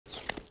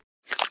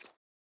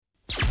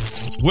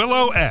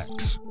Willow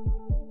X.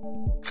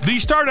 The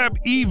startup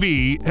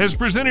EV has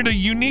presented a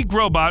unique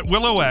robot,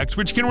 Willow X,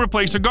 which can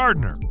replace a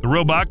gardener. The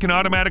robot can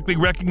automatically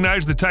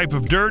recognize the type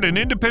of dirt and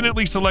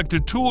independently select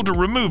a tool to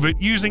remove it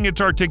using its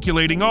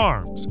articulating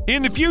arms.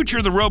 In the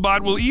future, the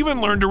robot will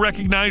even learn to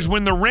recognize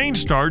when the rain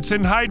starts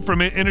and hide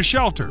from it in a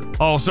shelter.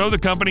 Also, the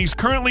company's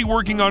currently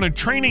working on a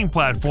training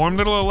platform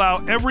that'll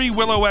allow every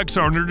Willow X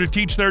owner to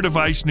teach their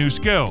device new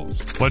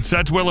skills. What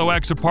sets Willow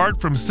X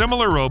apart from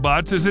similar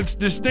robots is its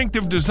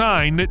distinctive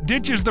design that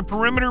ditches the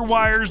perimeter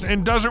wires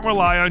and doesn't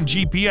rely on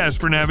GPS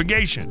for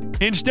navigation.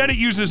 Instead, it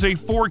uses a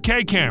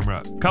 4K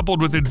camera,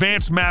 coupled with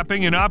advanced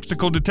mapping and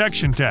obstacle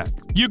detection tech.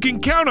 You can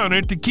count on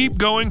it to keep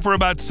going for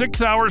about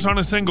 6 hours on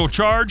a single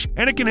charge,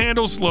 and it can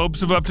handle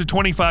slopes of up to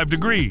 25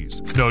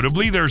 degrees.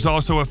 Notably, there's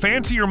also a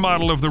fancier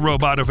model of the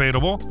robot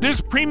available.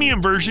 This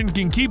premium version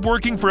can keep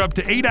working for up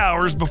to 8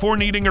 hours before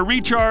needing a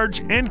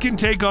recharge and can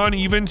take on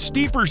even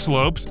steeper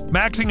slopes,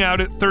 maxing out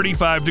at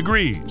 35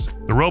 degrees.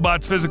 The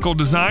robot's physical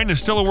design is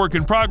still a work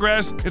in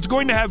progress. It's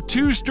going to have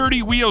 2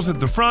 sturdy wheels at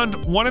the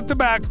front, 1 at the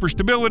back for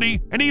stability,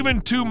 and even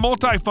 2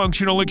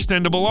 multifunctional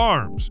extendable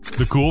arms.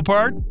 The cool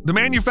part? The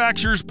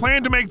manufacturers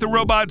plan to make the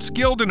robot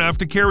skilled enough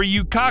to carry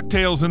you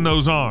cocktails in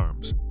those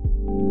arms.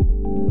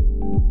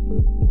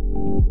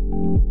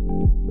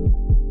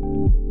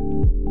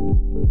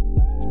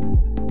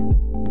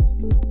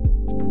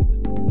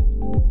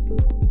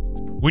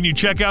 When you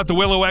check out the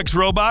Willow X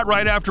robot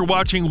right after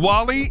watching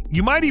WALL-E,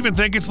 you might even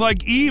think it's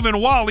like Eve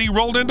and WALL-E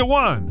rolled into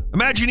one.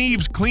 Imagine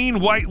Eve's clean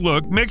white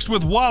look mixed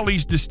with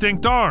WALL-E's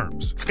distinct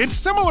arms. It's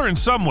similar in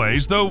some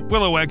ways, though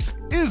Willow X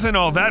isn't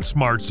all that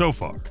smart so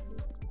far.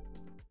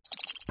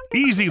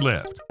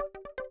 Easylift.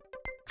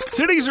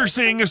 Cities are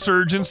seeing a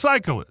surge in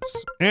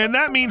cyclists, and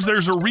that means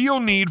there's a real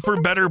need for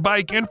better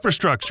bike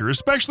infrastructure,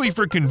 especially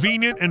for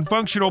convenient and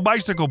functional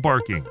bicycle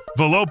parking.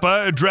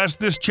 Velopa addressed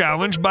this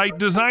challenge by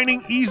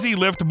designing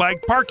Easylift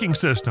bike parking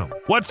system.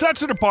 What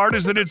sets it apart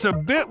is that it's a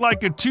bit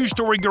like a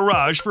 2-story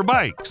garage for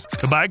bikes.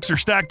 The bikes are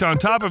stacked on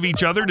top of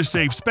each other to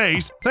save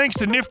space. Thanks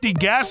to nifty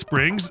gas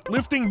springs,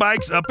 lifting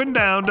bikes up and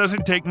down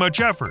doesn't take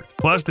much effort.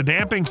 Plus, the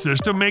damping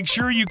system makes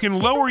sure you can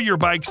lower your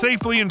bike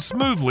safely and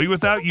smoothly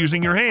without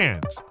using your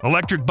hands.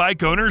 Electric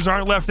bike owners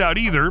aren't left out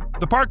either.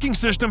 The parking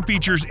system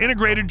features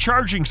integrated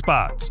charging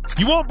spots.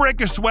 You won't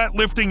break a sweat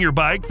lifting your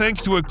bike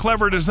thanks to a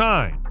clever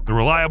design. The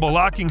reliable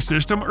locking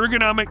system,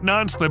 ergonomic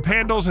non-slip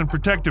handles, and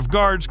protective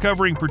guards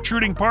covering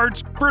protruding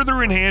parts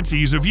further enhance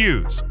ease of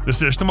use. The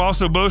system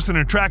also boasts an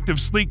attractive,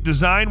 sleek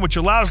design which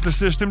allows the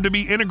system to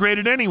be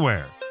integrated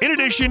anywhere. In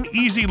addition,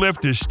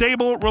 Easylift is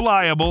stable,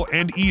 reliable,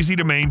 and easy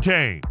to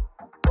maintain.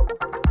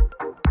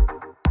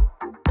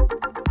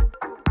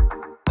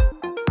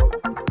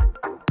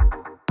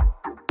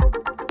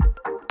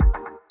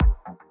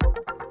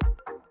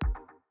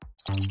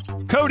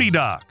 Cody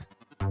Dock.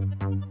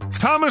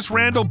 Thomas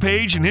Randall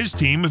Page and his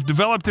team have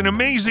developed an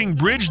amazing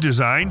bridge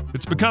design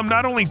that's become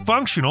not only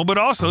functional but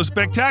also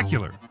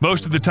spectacular.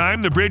 Most of the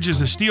time, the bridge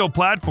is a steel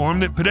platform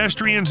that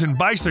pedestrians and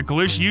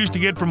bicyclists use to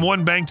get from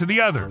one bank to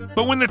the other.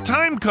 But when the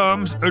time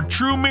comes, a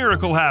true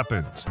miracle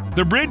happens.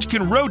 The bridge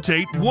can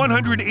rotate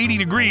 180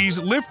 degrees,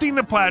 lifting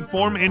the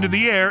platform into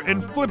the air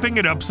and flipping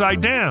it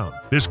upside down.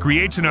 This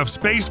creates enough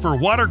space for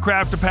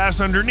watercraft to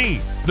pass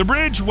underneath. The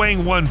bridge,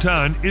 weighing 1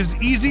 ton,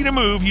 is easy to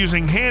move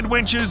using hand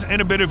winches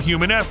and a bit of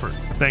human effort,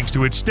 thanks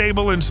to its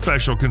stable and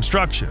special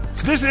construction.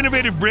 This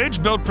innovative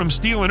bridge, built from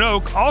steel and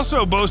oak,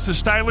 also boasts a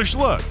stylish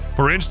look.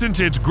 For instance,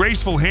 its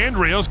graceful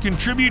handrails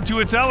contribute to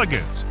its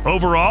elegance.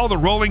 Overall, the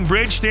rolling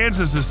bridge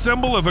stands as a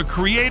symbol of a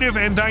creative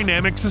and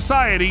dynamic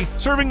society,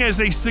 serving as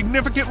a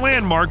significant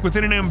landmark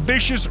within an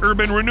ambitious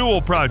urban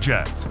renewal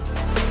project.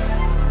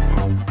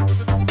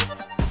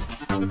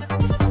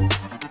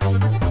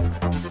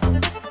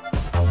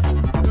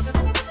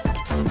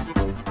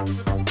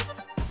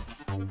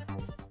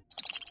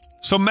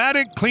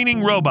 Somatic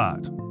cleaning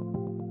robot.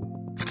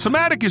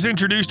 Somatic has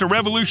introduced a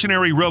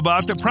revolutionary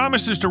robot that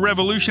promises to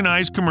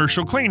revolutionize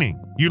commercial cleaning.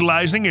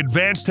 Utilizing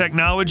advanced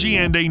technology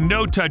and a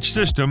no-touch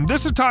system,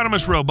 this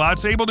autonomous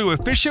robot's able to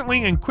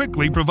efficiently and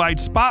quickly provide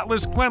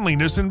spotless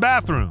cleanliness in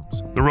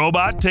bathrooms. The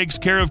robot takes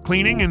care of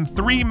cleaning in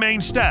 3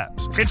 main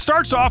steps. It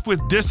starts off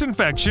with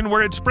disinfection,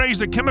 where it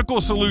sprays a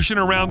chemical solution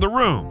around the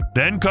room.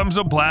 Then comes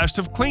a blast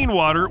of clean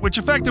water, which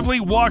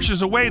effectively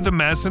washes away the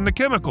mess and the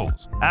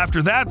chemicals.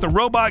 After that, the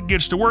robot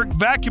gets to work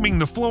vacuuming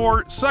the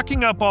floor,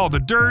 sucking up all the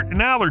dirt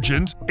and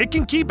allergens. It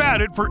can keep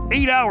at it for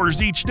 8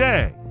 hours each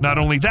day. Not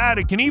only that,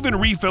 it can even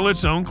refill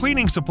its own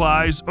cleaning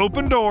supplies,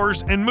 open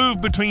doors, and move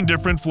between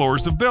different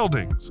floors of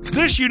buildings.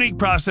 This unique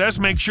process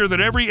makes sure that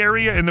every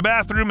area in the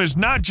bathroom is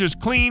not just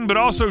clean, but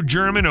also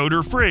germ and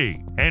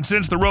odor-free. And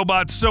since the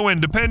robot's so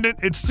independent,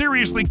 it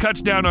seriously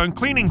cuts down on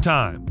cleaning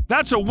time.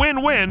 That's a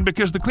win-win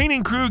because the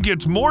cleaning crew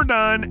gets more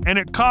done and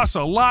it costs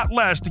a lot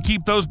less to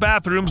keep those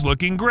bathrooms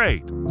looking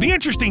great. The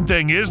interesting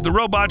thing is the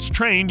robot's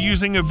trained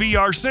using a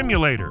VR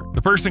simulator.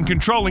 The person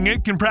controlling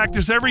it can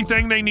practice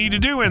everything they need to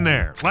do in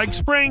there, like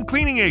spraying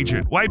cleaning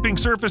agent, wiping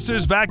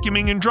surfaces,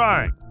 vacuuming, and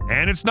drying.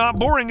 And it's not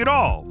boring at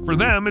all. For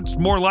them, it's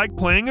more like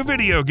playing a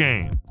video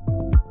game.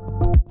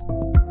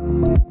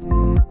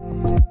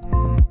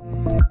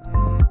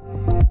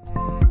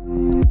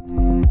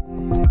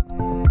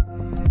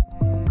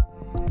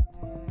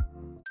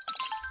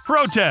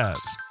 PROTEVS.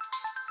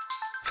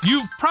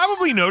 You've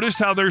probably noticed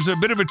how there's a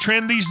bit of a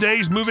trend these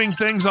days moving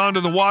things onto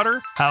the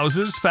water,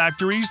 houses,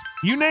 factories,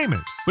 you name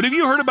it. But have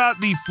you heard about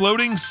the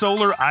floating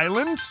solar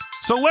islands?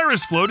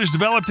 Solaris Float has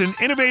developed an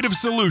innovative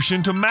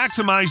solution to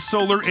maximize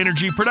solar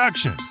energy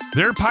production.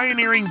 Their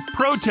pioneering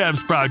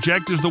PROTEVS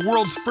project is the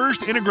world's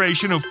first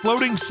integration of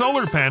floating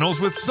solar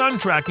panels with sun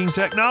tracking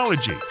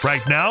technology.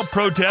 Right now,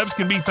 PROTEVS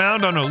can be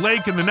found on a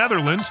lake in the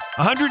Netherlands.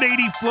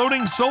 180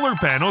 floating solar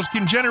panels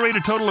can generate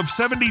a total of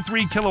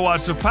 73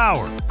 kilowatts of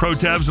power.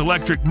 PROTEVS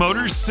electric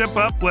motors sip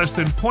up less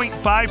than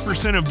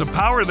 0.5% of the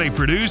power they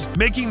produce,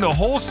 making the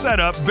whole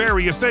setup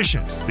very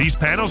efficient. These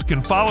panels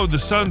can follow the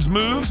sun's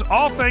moves,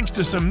 all thanks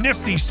to some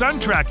nifty sun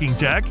tracking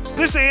tech.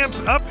 This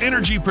amps up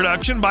energy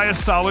production by a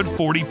solid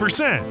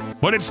 40%.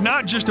 But it's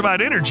not just about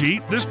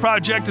energy, this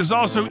project is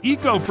also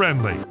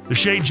eco-friendly. The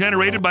shade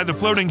generated by the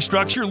floating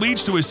structure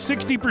leads to a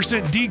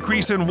 60%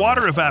 decrease in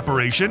water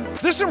evaporation.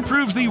 This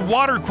improves the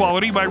water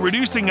quality by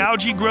reducing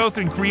algae growth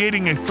and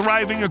creating a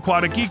thriving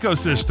aquatic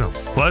ecosystem.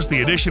 Plus,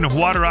 the addition of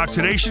water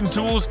oxidation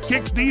tools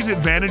kicks these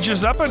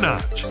advantages up a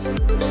notch.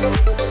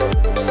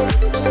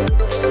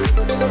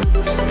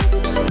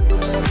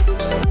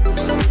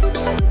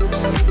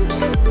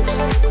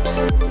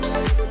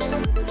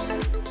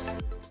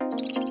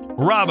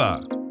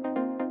 Raba.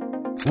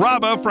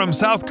 Raba from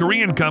South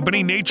Korean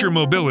company Nature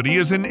Mobility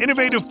is an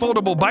innovative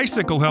foldable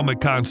bicycle helmet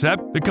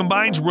concept that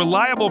combines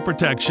reliable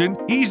protection,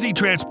 easy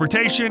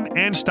transportation,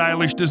 and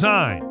stylish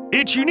design.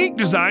 Its unique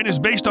design is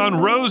based on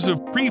rows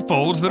of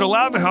pre-folds that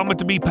allow the helmet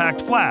to be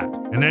packed flat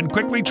and then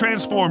quickly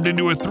transformed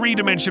into a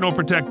three-dimensional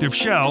protective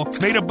shell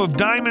made up of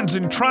diamonds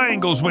and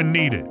triangles when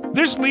needed.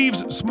 This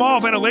leaves small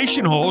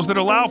ventilation holes that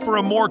allow for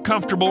a more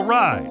comfortable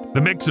ride.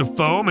 The mix of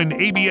foam and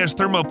ABS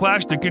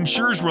thermoplastic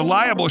ensures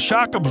reliable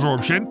shock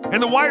absorption,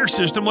 and the wire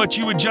system lets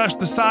you adjust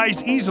the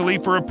size easily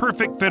for a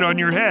perfect fit on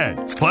your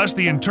head. Plus,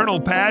 the internal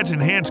pads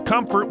enhance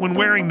comfort when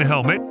wearing the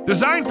helmet.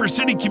 Designed for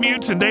city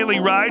commutes and daily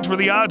rides where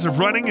the odds of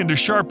running into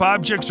sharp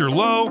objects are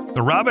low,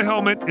 the Raba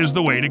helmet is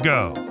the way to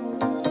go.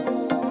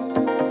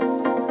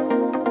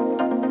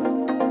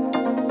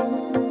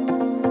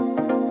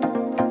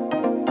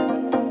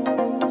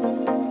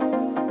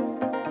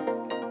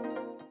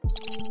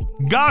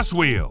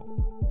 GausWheel.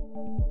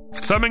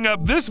 Summing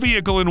up this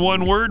vehicle in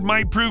one word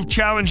might prove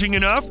challenging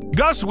enough.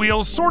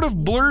 GausWheel sort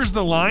of blurs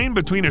the line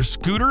between a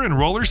scooter and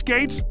roller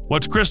skates.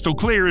 What's crystal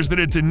clear is that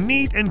it's a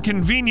neat and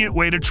convenient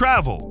way to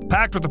travel.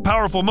 Packed with a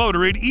powerful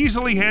motor, it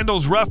easily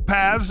handles rough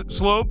paths,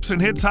 slopes,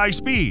 and hits high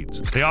speeds.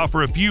 They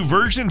offer a few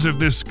versions of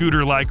this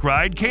scooter-like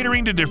ride,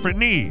 catering to different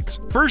needs.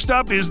 First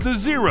up is the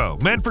Zero,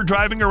 meant for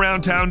driving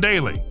around town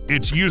daily.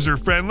 It's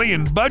user-friendly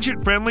and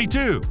budget-friendly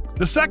too.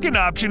 The second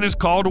option is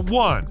called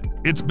One.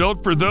 It's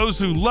built for those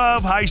who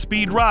love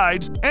high-speed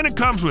rides, and it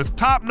comes with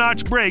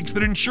top-notch brakes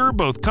that ensure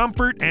both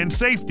comfort and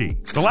safety.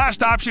 The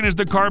last option is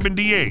the Carbon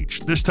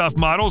DH. This tough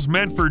model's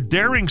meant for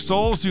daring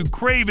souls who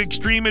crave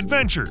extreme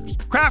adventures.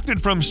 Crafted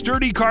from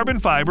sturdy carbon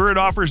fiber, it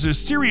offers a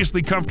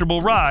seriously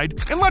comfortable ride,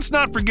 and let's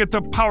not forget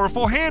the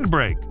powerful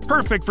handbrake,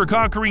 perfect for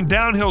conquering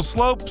downhill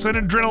slopes and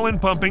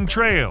adrenaline-pumping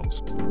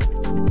trails.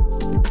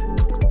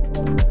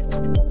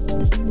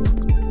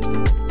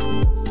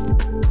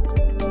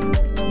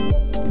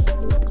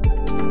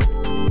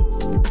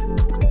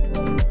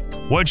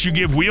 Once you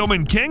give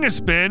Wheelman King a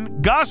spin,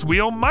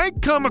 GausWheel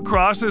might come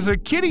across as a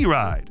kiddie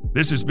ride.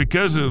 This is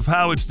because of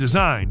how it's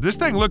designed. This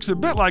thing looks a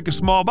bit like a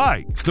small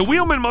bike. The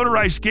Wheelman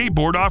motorized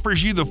skateboard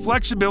offers you the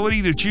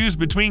flexibility to choose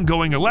between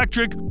going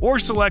electric or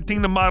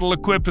selecting the model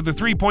equipped with a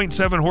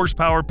 3.7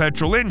 horsepower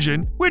petrol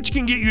engine, which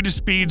can get you to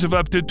speeds of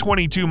up to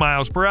 22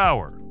 miles per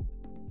hour.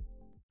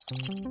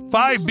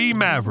 5B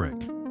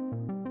Maverick.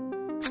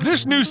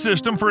 This new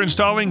system for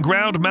installing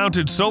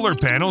ground-mounted solar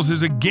panels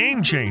is a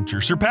game-changer,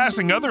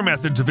 surpassing other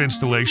methods of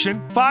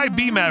installation.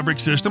 5B Maverick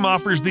system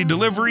offers the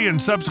delivery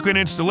and subsequent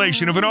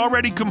installation of an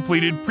already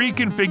completed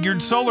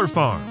pre-configured solar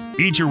farm.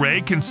 Each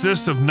array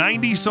consists of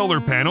 90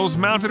 solar panels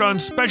mounted on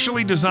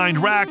specially designed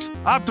racks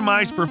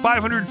optimized for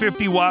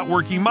 550-watt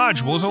working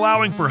modules,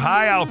 allowing for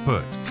high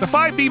output. The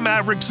 5B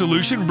Maverick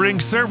solution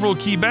brings several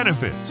key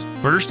benefits.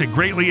 First, it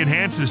greatly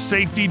enhances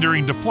safety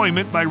during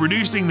deployment by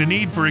reducing the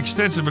need for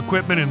extensive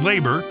equipment and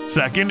labor.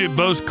 Second, it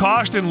boasts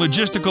cost and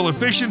logistical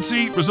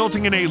efficiency,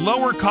 resulting in a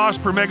lower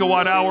cost per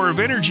megawatt hour of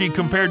energy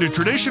compared to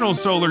traditional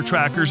solar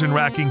trackers and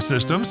racking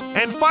systems.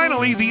 And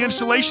finally, the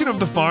installation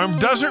of the farm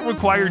doesn't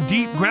require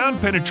deep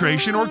ground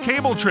penetration or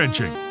cable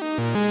trenching.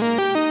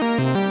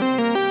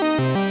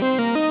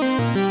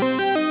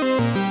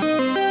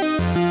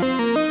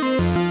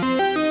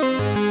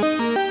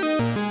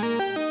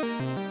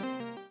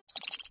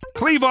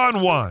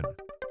 Cleavon 1.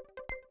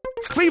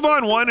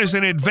 Cleavon 1 is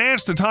an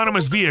advanced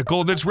autonomous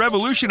vehicle that's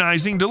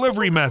revolutionizing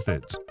delivery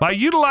methods. By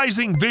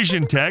utilizing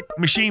vision tech,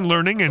 machine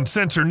learning, and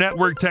sensor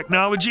network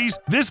technologies,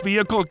 this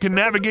vehicle can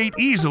navigate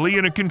easily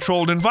in a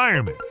controlled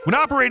environment. When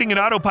operating in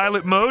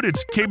autopilot mode,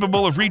 it's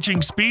capable of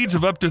reaching speeds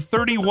of up to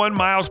 31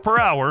 miles per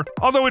hour,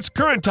 although its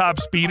current top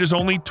speed is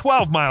only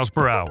 12 miles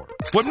per hour.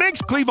 What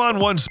makes Cleavon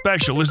 1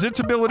 special is its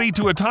ability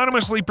to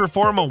autonomously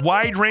perform a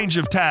wide range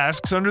of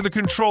tasks under the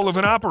control of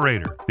an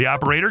operator. The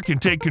operator can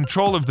take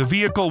control of the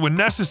vehicle when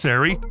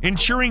necessary,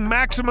 ensuring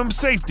maximum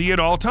safety at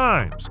all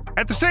times.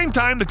 At the same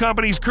time, the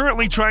company is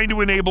currently trying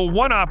to enable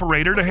one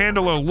operator to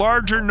handle a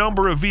larger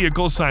number of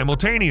vehicles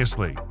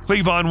simultaneously.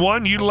 Cleavon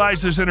 1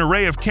 utilizes an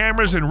array of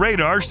cameras and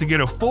radars to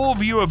get a full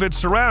view of its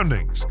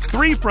surroundings.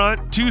 3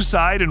 front, 2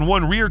 side, and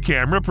 1 rear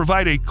camera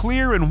provide a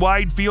clear and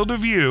wide field of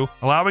view,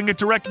 allowing it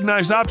to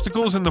recognize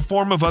obstacles in the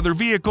form of other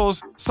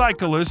vehicles,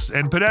 cyclists,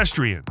 and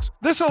pedestrians.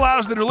 This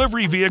allows the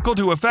delivery vehicle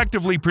to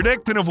effectively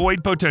predict and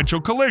avoid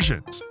potential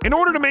collisions. In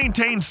order to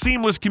maintain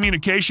seamless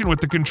communication with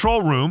the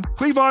control room,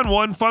 Cleavon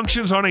 1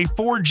 functions on a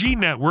 4G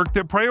network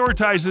that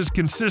prioritizes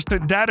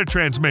consistent data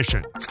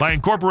transmission. By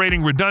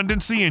incorporating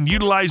redundancy and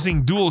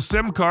utilizing dual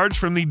SIM cards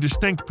from the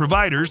distinct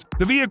providers,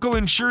 the vehicle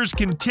ensures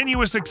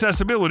continuous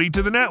accessibility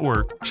to the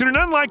network. Should an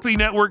unlikely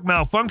network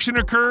malfunction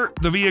occur,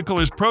 the vehicle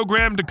is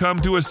programmed to come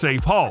to a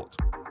safe halt.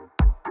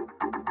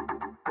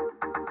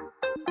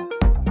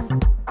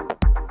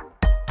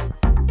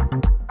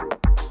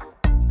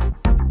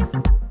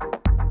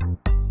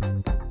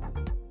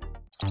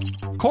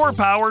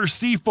 CorPower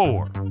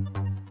S4.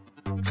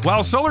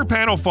 While solar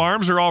panel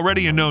farms are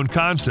already a known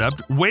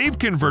concept, wave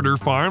converter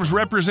farms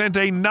represent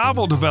a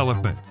novel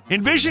development.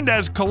 Envisioned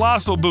as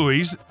colossal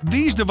buoys,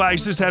 these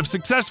devices have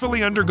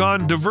successfully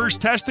undergone diverse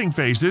testing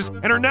phases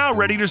and are now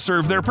ready to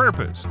serve their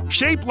purpose.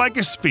 Shaped like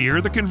a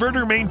sphere, the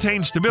converter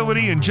maintains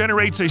stability and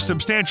generates a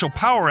substantial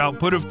power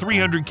output of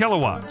 300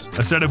 kilowatts.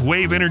 A set of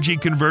wave energy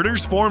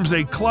converters forms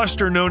a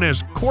cluster known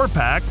as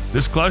CorPack.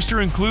 This cluster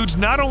includes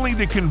not only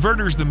the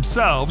converters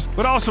themselves,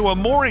 but also a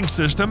mooring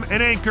system,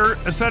 an anchor,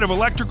 a set of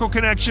electrical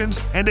connections,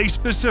 and a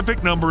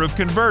specific number of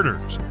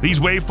converters. These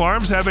wave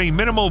farms have a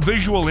minimal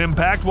visual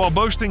impact while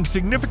boasting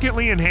significantly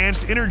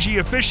enhanced energy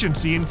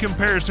efficiency in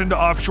comparison to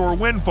offshore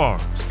wind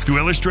farms. To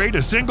illustrate,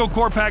 a single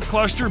CorPack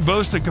cluster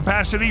boasts a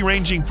capacity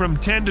ranging from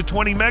 10 to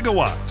 20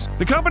 megawatts.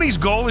 The company's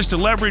goal is to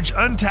leverage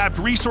untapped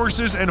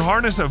resources and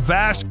harness a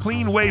vast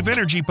clean wave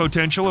energy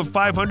potential of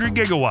 500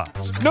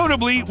 gigawatts.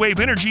 Notably,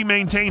 wave energy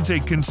maintains a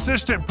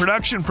consistent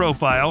production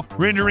profile,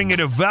 rendering it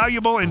a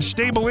valuable and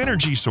stable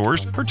energy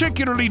source,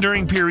 particularly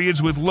during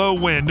periods with low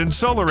wind and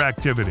solar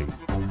activity.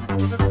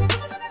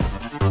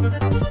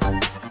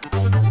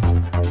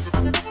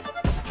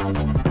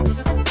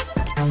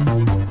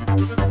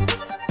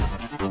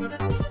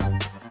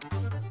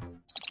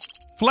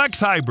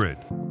 Flex Hybrid.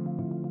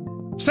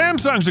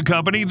 Samsung's a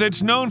company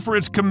that's known for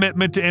its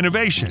commitment to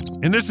innovation,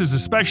 and this is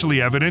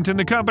especially evident in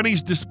the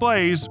company's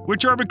displays,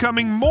 which are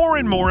becoming more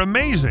and more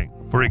amazing.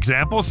 For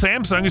example,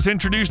 Samsung has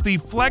introduced the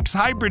Flex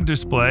Hybrid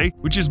display,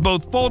 which is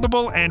both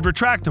foldable and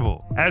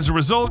retractable. As a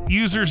result,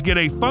 users get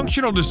a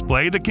functional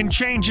display that can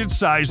change its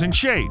size and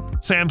shape.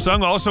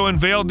 Samsung also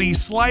unveiled the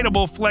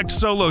slidable Flex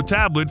Solo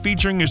tablet,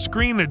 featuring a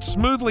screen that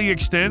smoothly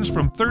extends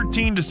from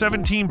 13 to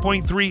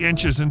 17.3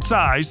 inches in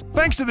size.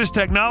 Thanks to this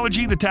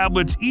technology, the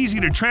tablet's easy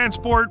to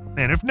transport,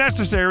 and if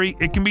necessary,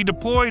 it can be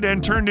deployed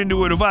and turned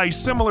into a device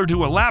similar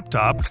to a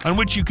laptop, on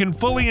which you can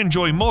fully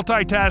enjoy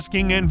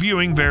multitasking and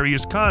viewing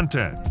various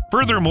content.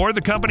 Furthermore,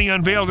 the company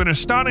unveiled an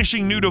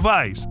astonishing new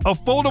device, a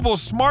foldable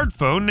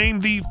smartphone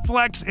named the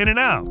Flex In and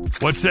Out.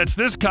 What sets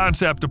this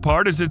concept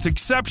apart is its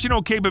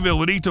exceptional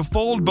capability to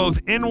fold both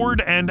inward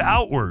and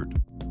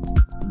outward.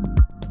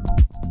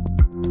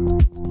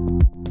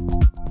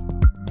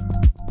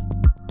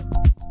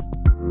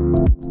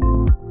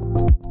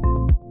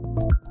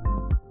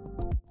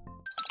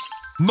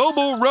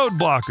 Mobile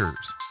Roadblockers.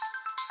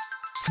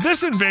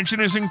 This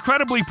invention is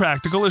incredibly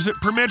practical as it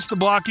permits the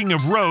blocking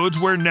of roads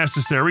where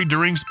necessary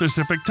during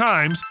specific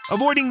times,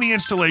 avoiding the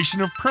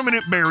installation of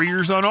permanent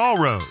barriers on all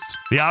roads.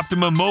 The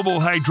Optima mobile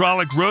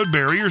hydraulic road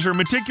barriers are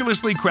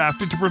meticulously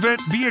crafted to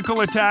prevent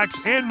vehicle attacks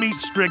and meet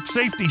strict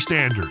safety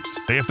standards.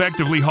 They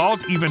effectively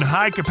halt even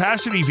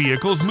high-capacity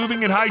vehicles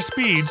moving at high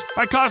speeds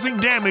by causing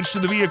damage to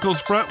the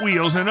vehicle's front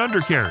wheels and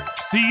undercarriage.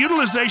 The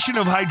utilization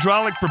of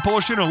hydraulic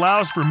propulsion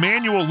allows for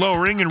manual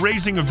lowering and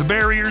raising of the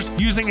barriers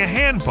using a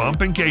hand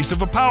pump in case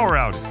of a power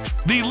outage.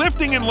 The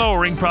lifting and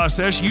lowering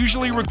process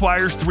usually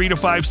requires 3 to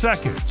 5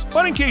 seconds,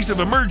 but in case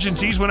of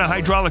emergencies when a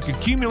hydraulic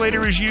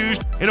accumulator is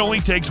used, it only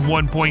takes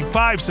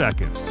 1.5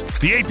 seconds.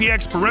 The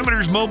APX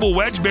Perimeter's mobile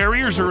wedge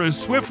barriers are a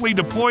swiftly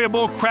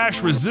deployable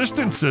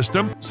crash-resistant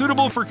system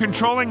suitable for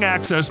controlling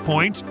access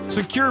points,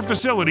 secure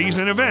facilities,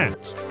 and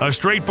events. A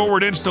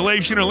straightforward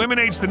installation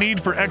eliminates the need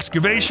for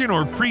excavation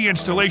or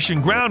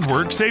pre-installation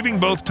groundwork, saving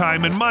both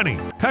time and money.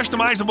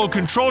 Customizable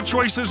control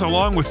choices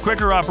along with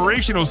quicker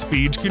operational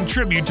speeds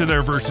contribute to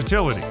their versatility.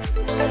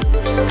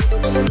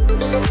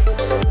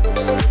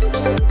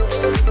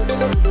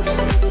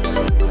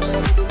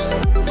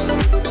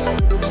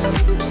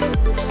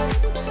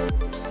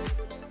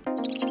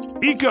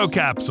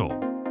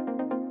 Ecocapsule.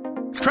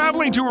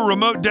 Traveling to a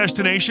remote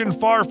destination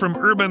far from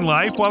urban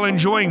life while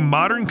enjoying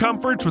modern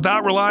comforts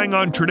without relying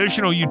on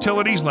traditional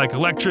utilities like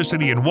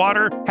electricity and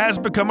water has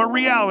become a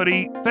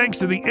reality thanks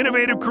to the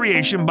innovative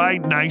creation by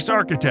Nice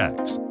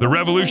Architects. The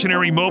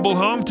revolutionary mobile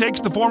home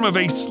takes the form of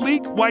a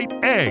sleek white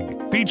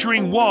egg,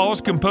 featuring walls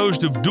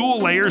composed of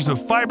dual layers of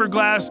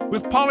fiberglass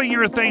with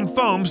polyurethane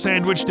foam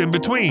sandwiched in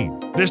between.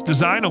 This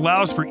design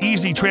allows for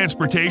easy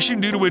transportation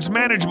due to its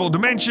manageable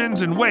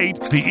dimensions and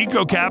weight. The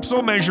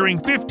Ecocapsule, measuring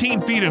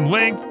 15 feet in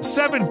length,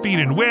 7 feet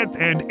in width,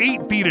 and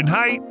 8 feet in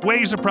height,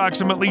 weighs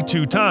approximately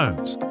 2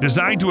 tons.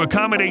 Designed to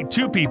accommodate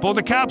 2 people,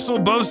 the capsule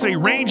boasts a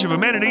range of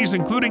amenities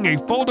including a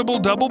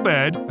foldable double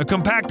bed, a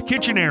compact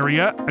kitchen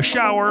area, a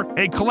shower,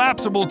 a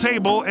collapsible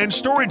table, and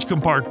storage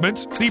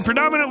compartments. The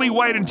predominantly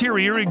white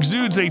interior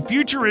exudes a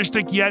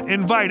futuristic yet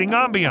inviting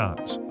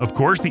ambiance. Of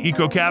course, the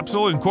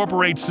Ecocapsule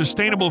incorporates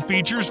sustainable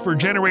features for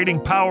generating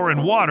power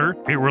and water.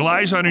 It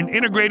relies on an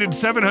integrated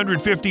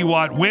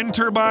 750-watt wind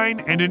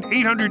turbine and an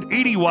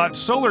 880-watt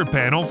solar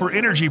panel for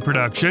energy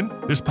production.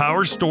 This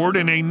power is stored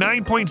in a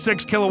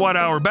 9.6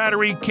 kilowatt-hour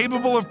battery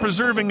capable of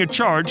preserving a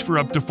charge for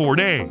up to 4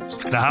 days.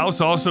 The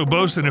house also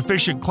boasts an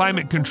efficient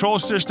climate control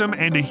system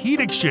and a heat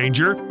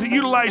exchanger that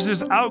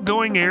utilizes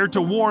outgoing air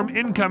to warm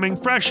incoming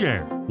fresh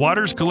air.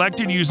 Water is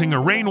collected using a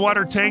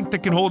rainwater tank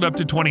that can hold up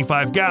to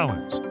 25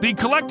 gallons. The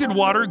collected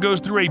water goes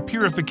through a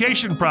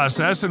purification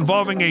process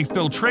involving a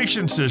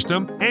filtration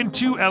system and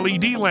 2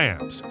 LED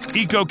lamps.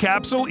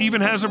 Ecocapsule even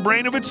has a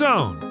brain of its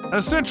own,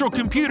 a central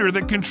computer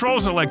that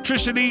controls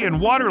electricity and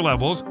water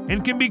levels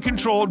and can be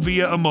controlled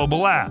via a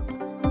mobile app.